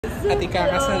At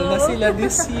ikakasal na sila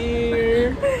this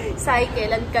year. Sai,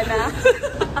 kailan ka na?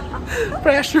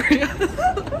 Pressure yan.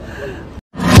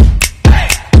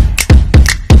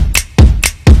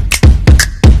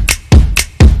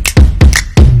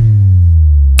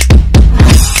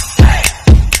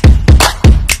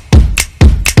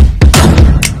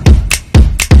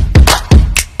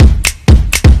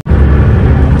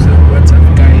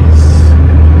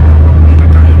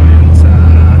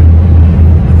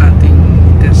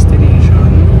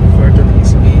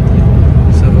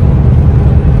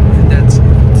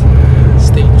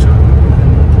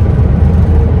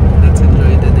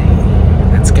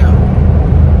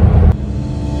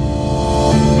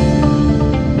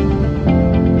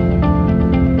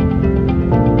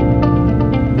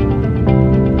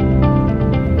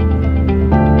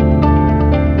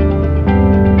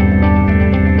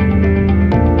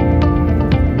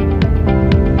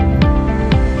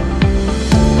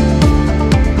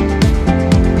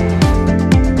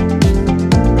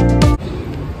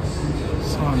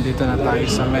 Dito na tayo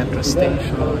sa metro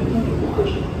station.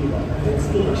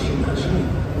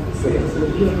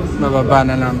 Bababa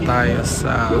na lang tayo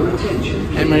sa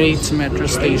Emirates metro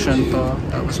station to.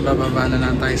 Tapos bababa na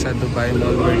lang tayo sa Dubai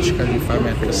Mall Burj Khalifa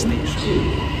metro station.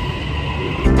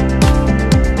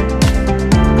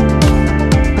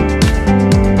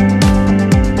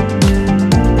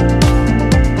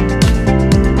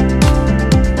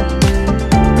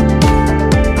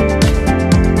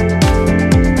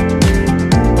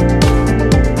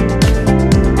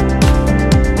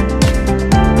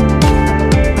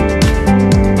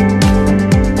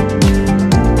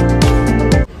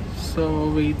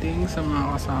 Sa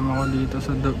mga kasama ko dito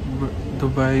sa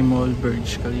Dubai Mall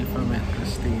Burj Khalifa metro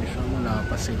station, wala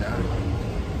pa sila.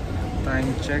 Time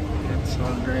check, it's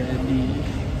already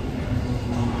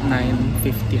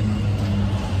 9:15.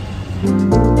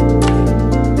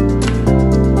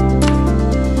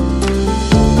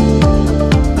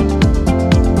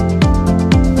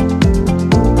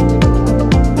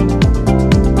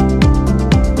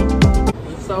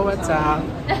 So what's up?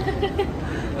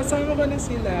 Kasama ko na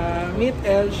sila. Meet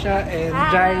Elsha and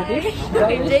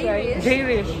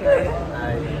Jairish.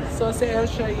 So si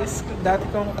Elsha is dati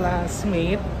kong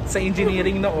classmate sa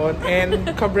engineering noon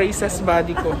and ka-braces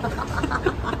buddy ko.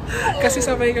 Kasi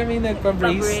sabay kami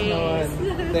nagpa-brace noon.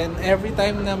 Then every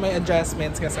time na may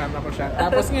adjustments kasama ko siya.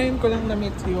 Tapos ngayon ko lang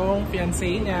na-meet yung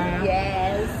fiancé niya.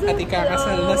 Yes. At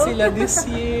ikakasal na sila this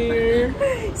year.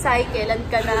 Sai, kailan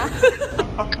ka na?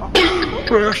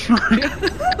 Pressure.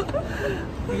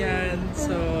 Yan,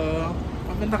 so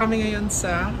papunta kami ngayon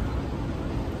sa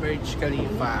Burj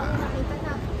Khalifa.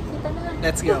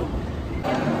 Let's go!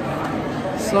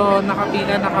 So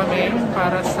nakapila na kami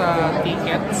para sa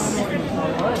tickets.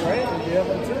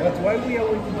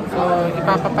 So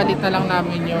ipapapalit na lang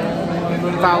namin yung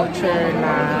voucher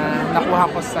na nakuha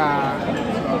ko sa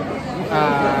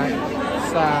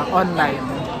online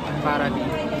para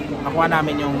makuha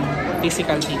namin yung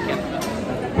physical ticket.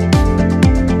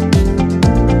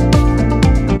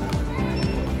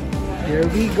 Here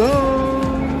we go!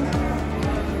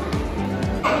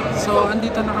 So,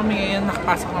 andito na kami ngayon.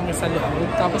 Nakapasok kami sa loob.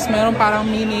 Tapos, meron parang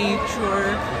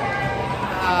miniature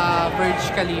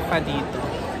Burj Khalifa dito.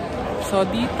 So,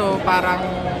 dito parang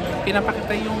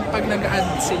pinapakita yung pag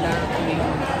nag-add sila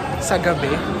sa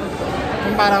gabi.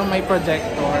 Yung parang may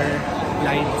projector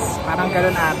lights. Parang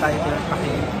gano'n ata yung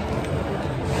pinapakita.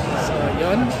 So,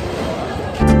 yun.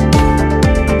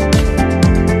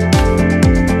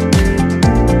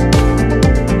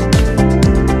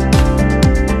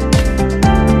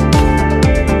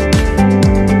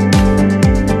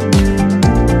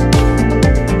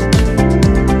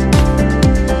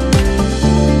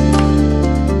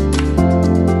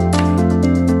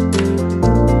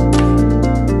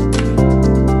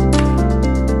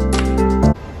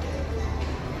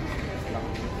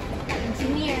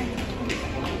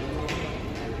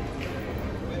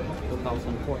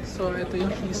 So, ito yung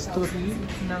history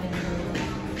ng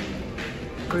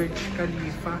Burj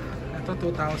Khalifa. Ito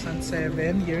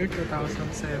 2007, year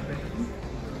 2007.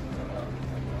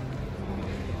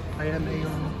 Ayan na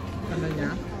yung ano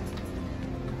niya.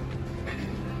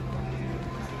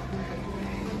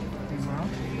 Diba?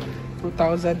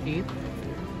 2008.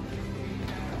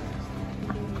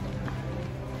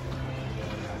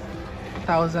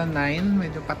 2009,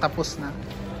 medyo patapos na.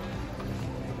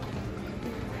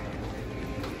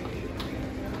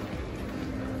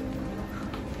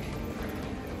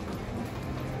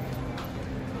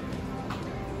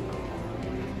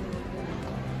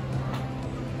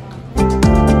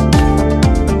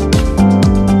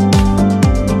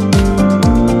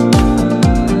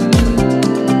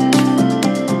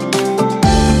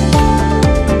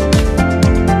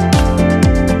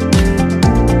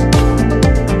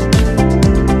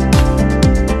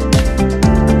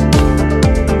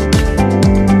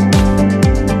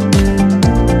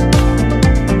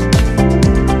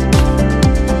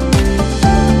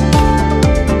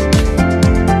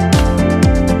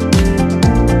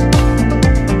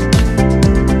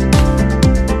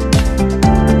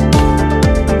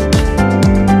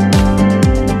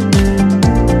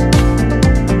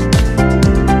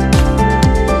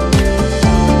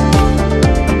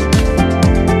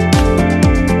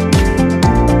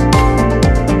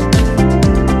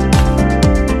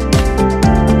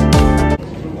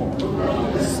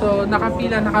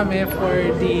 na kami for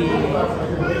the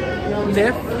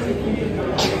lift.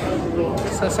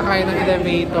 Sasakay ng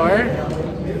elevator.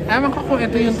 Ewan ko kung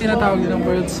ito yung tinatawag ng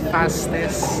world's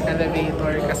fastest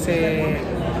elevator kasi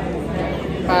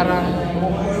parang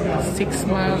 6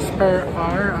 miles per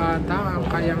hour ata ang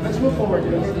kayang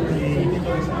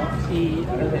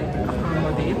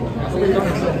i-accommodate.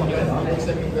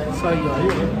 So yun.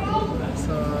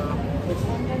 So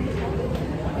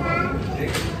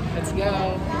let's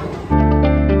go.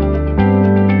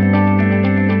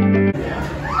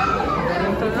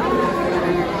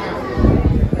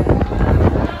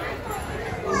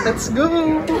 Let's go!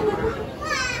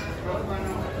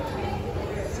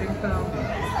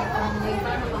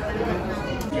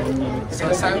 So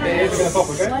sabi is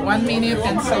 1 minute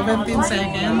and 17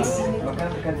 seconds.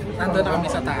 Nandun na kami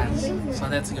sa taas. So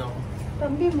let's go.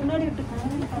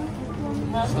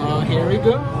 So here we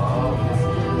go.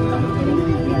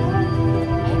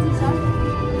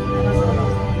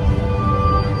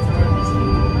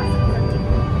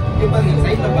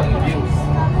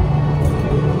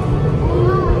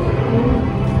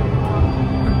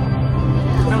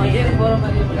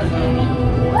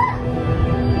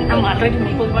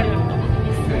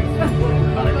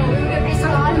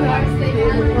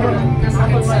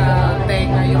 Kasakit sa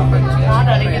tenga yung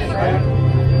pag-change.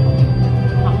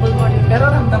 Pero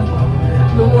ramdam ko,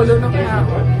 lumulo na kaya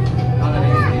ako.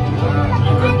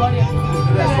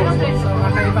 So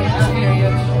makaibang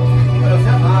experience.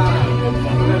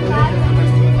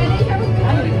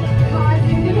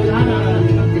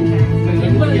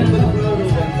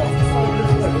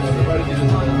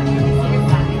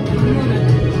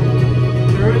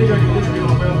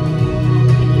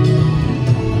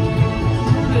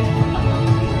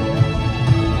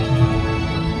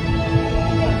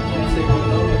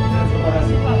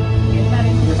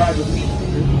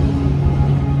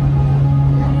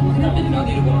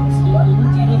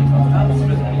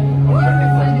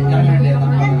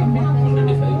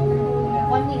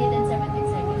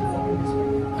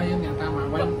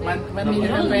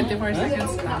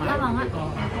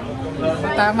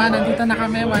 Tama, nandito na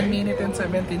kami, 1 minute and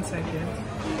 17 seconds.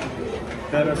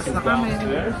 Tapos na kami.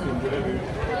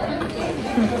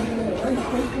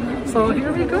 So, here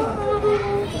we go!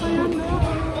 Ayan na.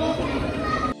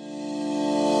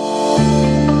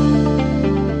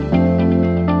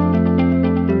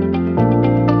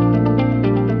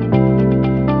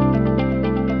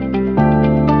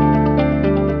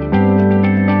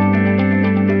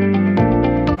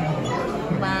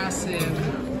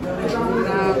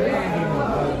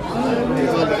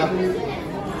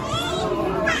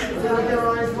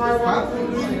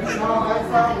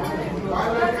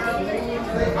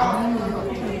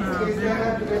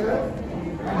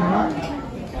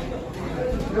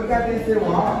 Look at this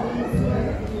wall.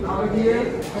 Over here,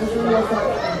 position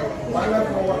yourself. One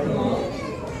left forward.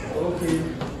 Okay.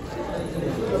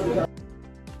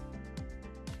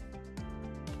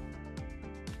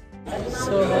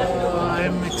 So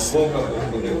I'm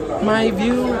my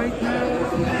view right now.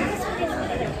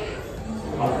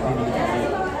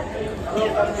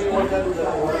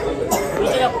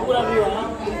 पीछे का पूरा व्यू है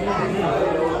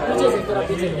पीछे से पूरा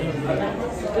पीछे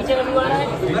का व्यू आ रहा है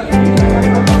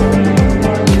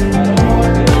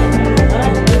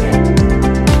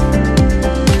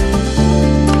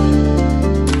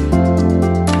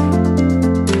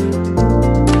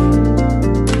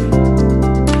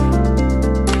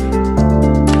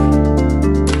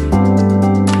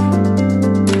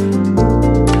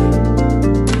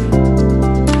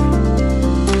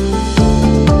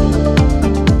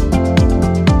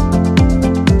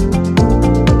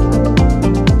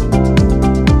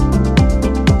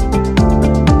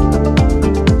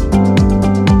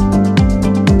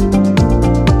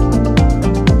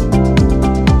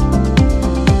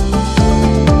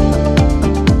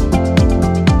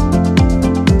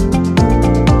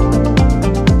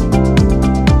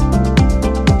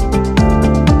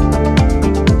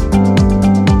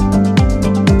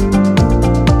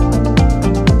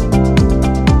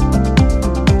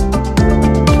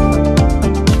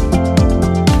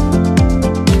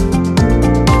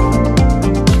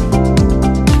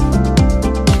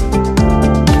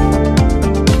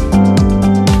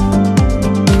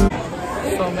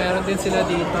Sila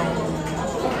ditong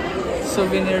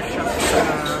souvenir shop sa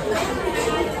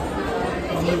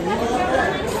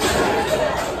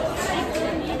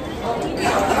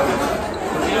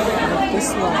this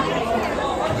one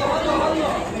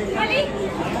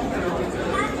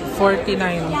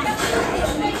 49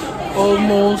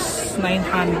 almost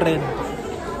 900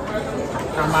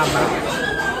 tama ba?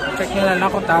 Check nyo na lang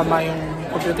kung tama yung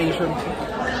computation ko.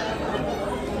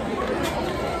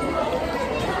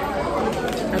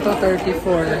 Ito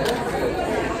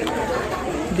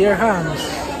 34 dirhams.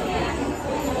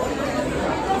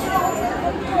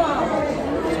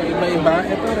 So iba-iba.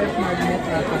 Ito ref magnet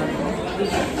ata.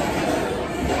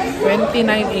 29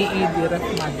 AED ref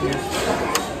magnet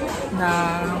na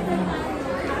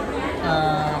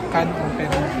can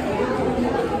opener.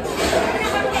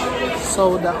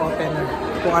 Soda opener.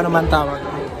 Kung ano man tawag.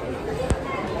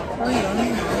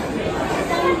 Ayun.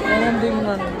 Meron din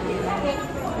man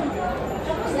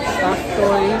stuffed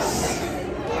toys,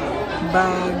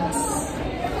 bags,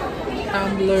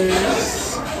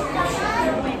 tumblers.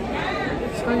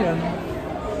 So yun.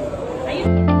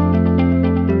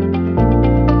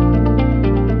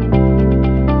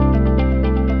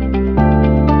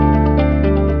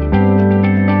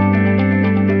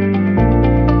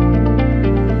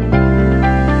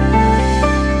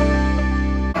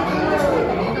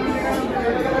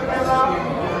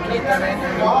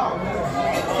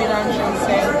 Financial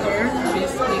center,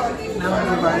 district ng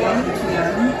Dubai.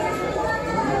 Yan.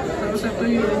 Tapos ito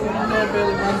yung level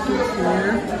 1 to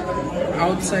 4.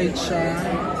 Outside siya.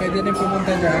 Pwede rin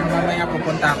pumunta dyan. Mamaya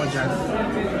pupunta ako dyan.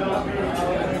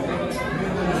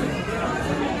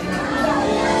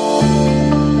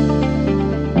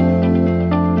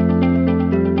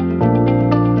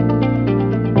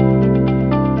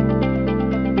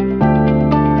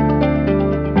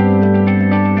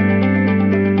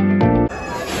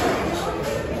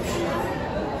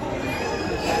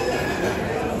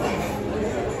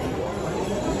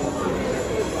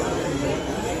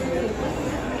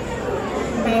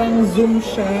 Parang zoom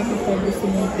siya kapag gusto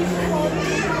mong tingnan yung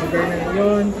lugar na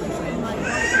yun.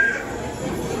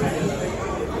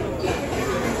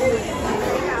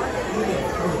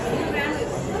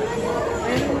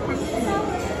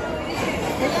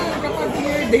 Kapag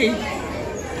clear day.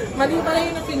 Mali pala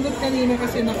yung napindot kanina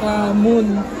kasi naka-moon.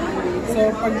 So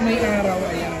pag may araw,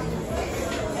 ayan.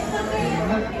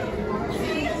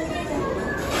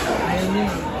 Ayan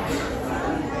yun.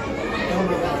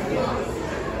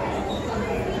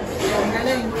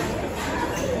 Galing.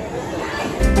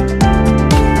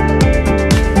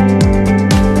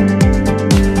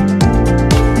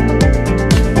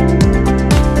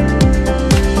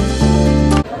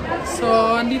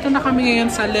 So, andito na kami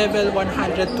ngayon sa level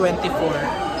 124.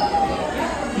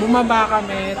 Bumaba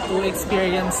kami to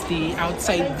experience the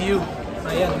outside view.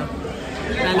 Ayan, no?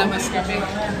 Lalabas kami.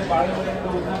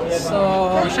 So,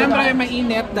 syempre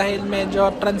mainit dahil medyo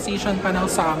transition pa ng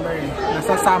summer.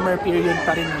 Nasa summer period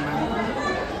pa rin naman.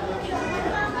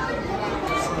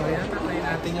 So, yan. Tatay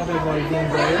natin yung revolving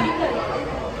door.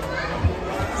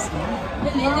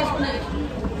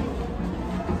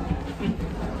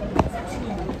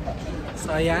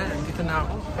 So, ayan. Dito na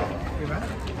ako. Diba?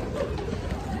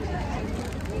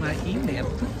 Mainit.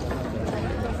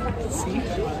 See?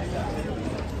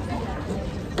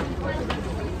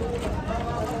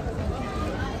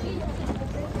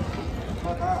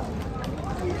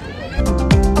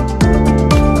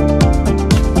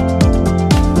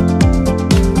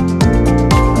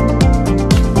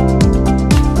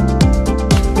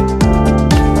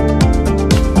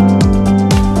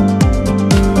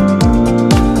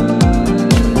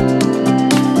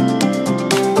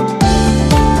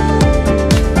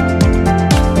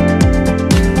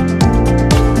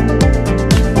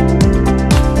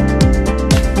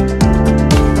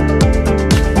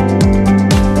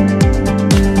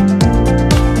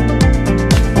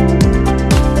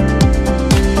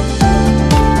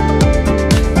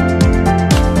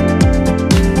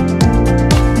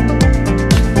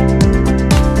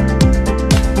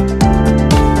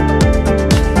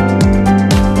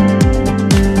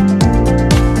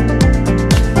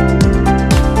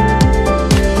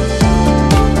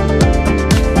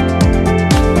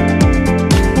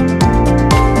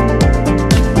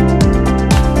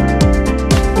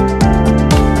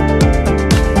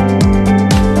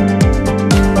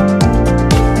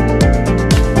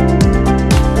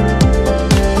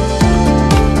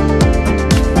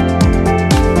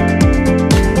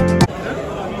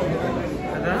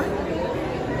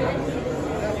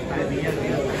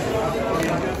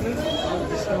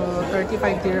 So,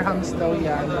 35 dirhams daw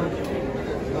yan.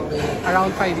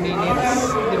 Around 5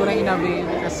 minutes. Hindi ko na in-avail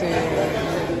kasi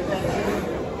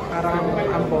parang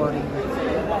ang boring.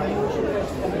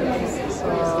 So,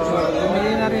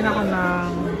 bumili na rin ako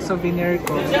ng souvenir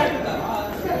ko.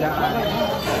 Diyan.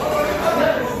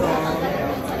 So,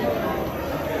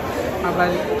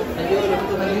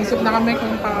 nag-iisip na kami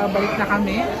kung pabalik na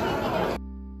kami.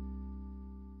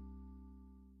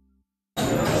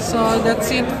 So that's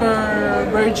it for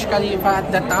Burj Khalifa at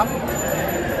the top.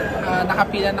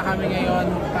 nakapila na kami ngayon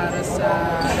para sa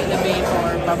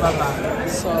elevator pababa.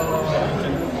 So,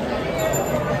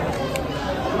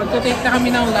 magta-take na kami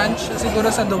ng lunch siguro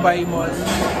sa Dubai Mall.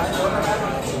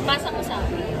 Pasa ko sa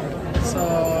akin. So,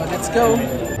 let's go!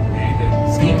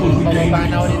 So, People who bababa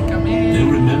na ulit kami. they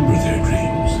remember their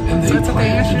dreams and they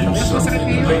plan to do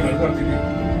something about it.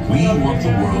 We want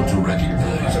the world to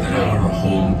recognize that our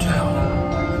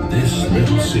hometown, this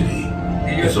little city,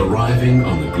 is arriving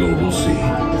on the global scene.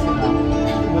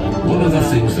 One of the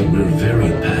things that we're very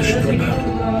passionate about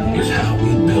is how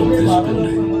we built this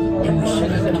building in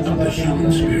respect of the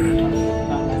human spirit,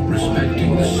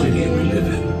 respecting the city we live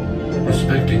in,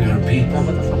 respecting our people,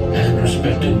 and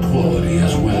respecting quality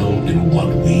as well in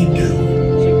what we do.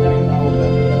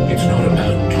 It's not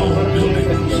about tall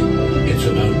buildings, it's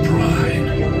about pride.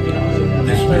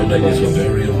 This building is a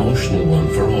very emotional one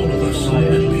for all of us,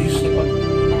 at least.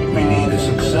 We need a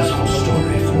successful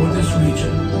story for this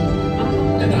region.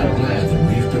 And I'm glad that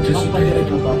we've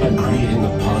participated in creating a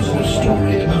positive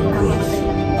story about growth,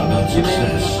 about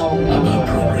success, about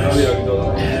progress,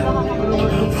 and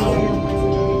about hope.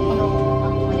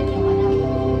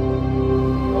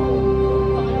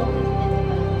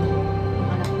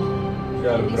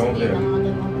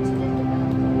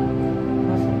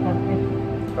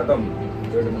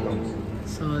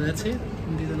 So, that's it.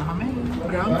 Dito na kami.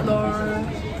 Ground floor.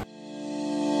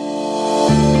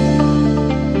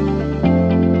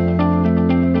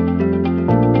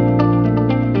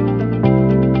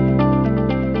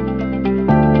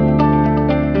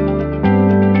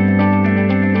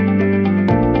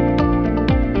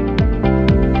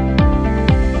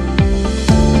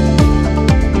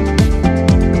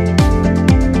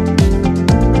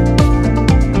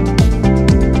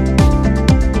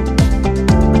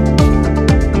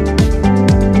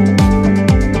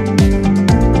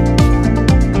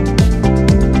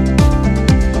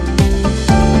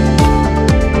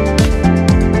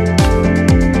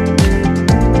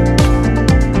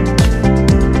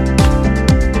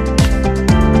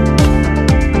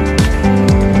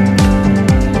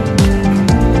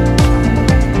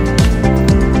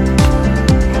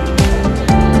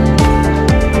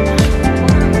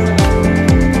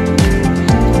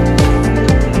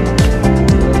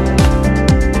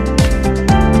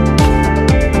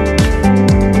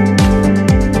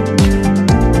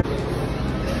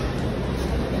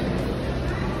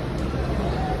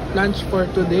 Lunch for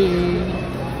today.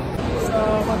 So,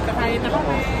 magkakain na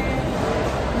kami.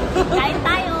 Kain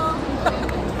tayo.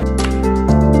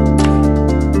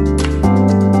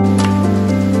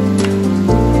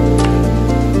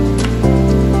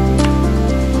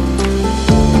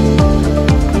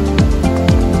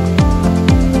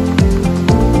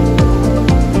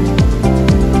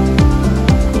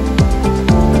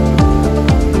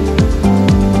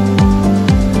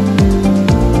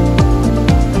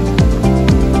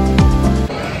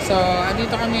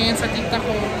 Sa tita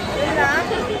ko.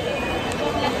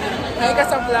 Hi ka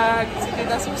sa vlog, si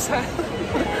Tita Susan.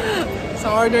 So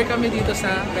order kami dito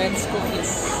sa Ben's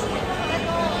Cookies.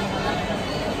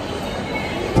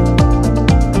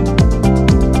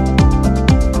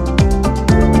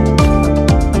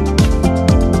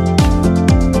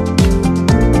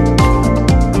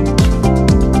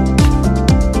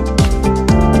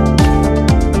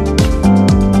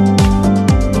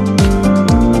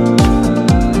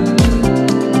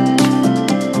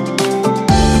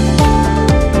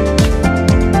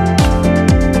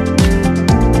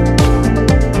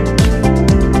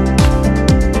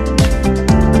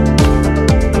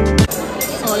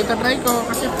 Itatry ko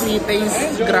kasi free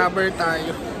taste grabber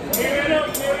tayo.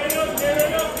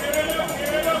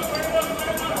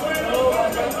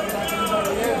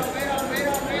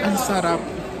 Ang sarap.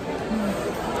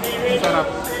 Ang sarap.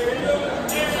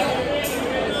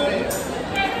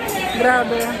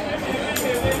 Grabe.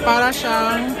 Para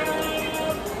siyang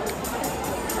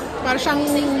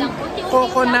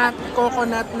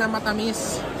coconut na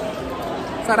matamis.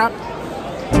 Sarap.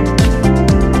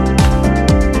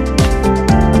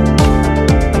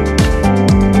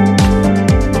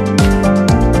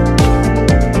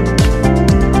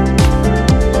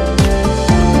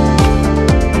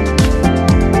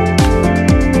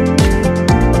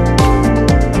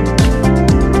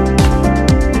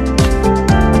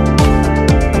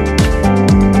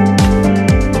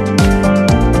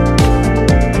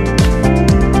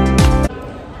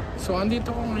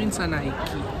 Andito ko ngayon sa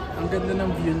Nike. Ang ganda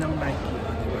ng view ng Nike,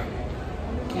 diba?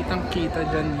 Kitang-kita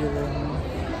dyan yung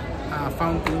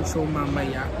fountain show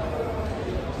mamaya.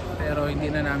 Pero hindi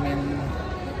na namin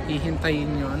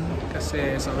hihintayin yon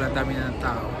kasi sobrang dami na ng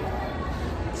tao.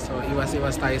 So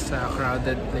iwas-iwas tayo sa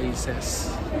crowded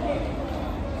places.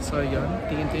 So yun,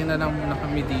 tingin-tingin na lang muna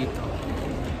kami dito.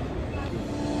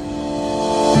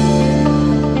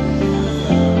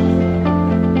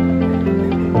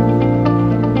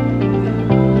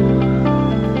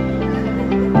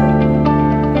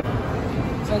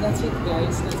 So that's it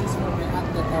guys, that is for my at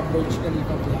the top Burj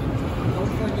Khalifa vlog.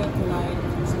 Don't forget to like,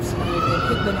 subscribe, and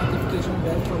hit the notification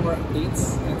bell for more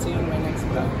updates. And see you in my next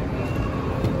vlog.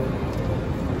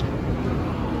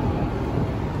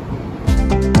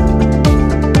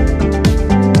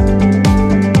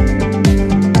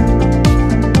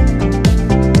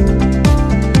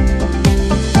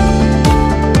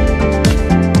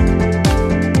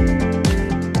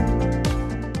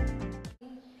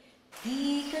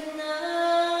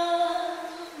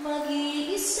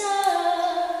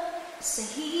 Sa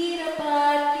hirap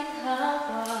at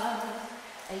ginhawa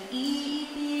ay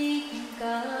iibigin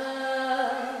ka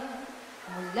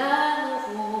mula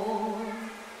noon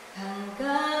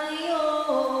hanggang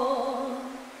ngayon,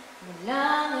 mula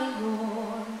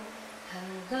ngayon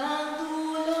hanggang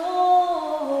dulo.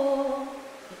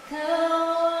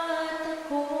 Ikaw at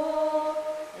ako.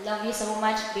 I love you so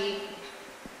much, babe.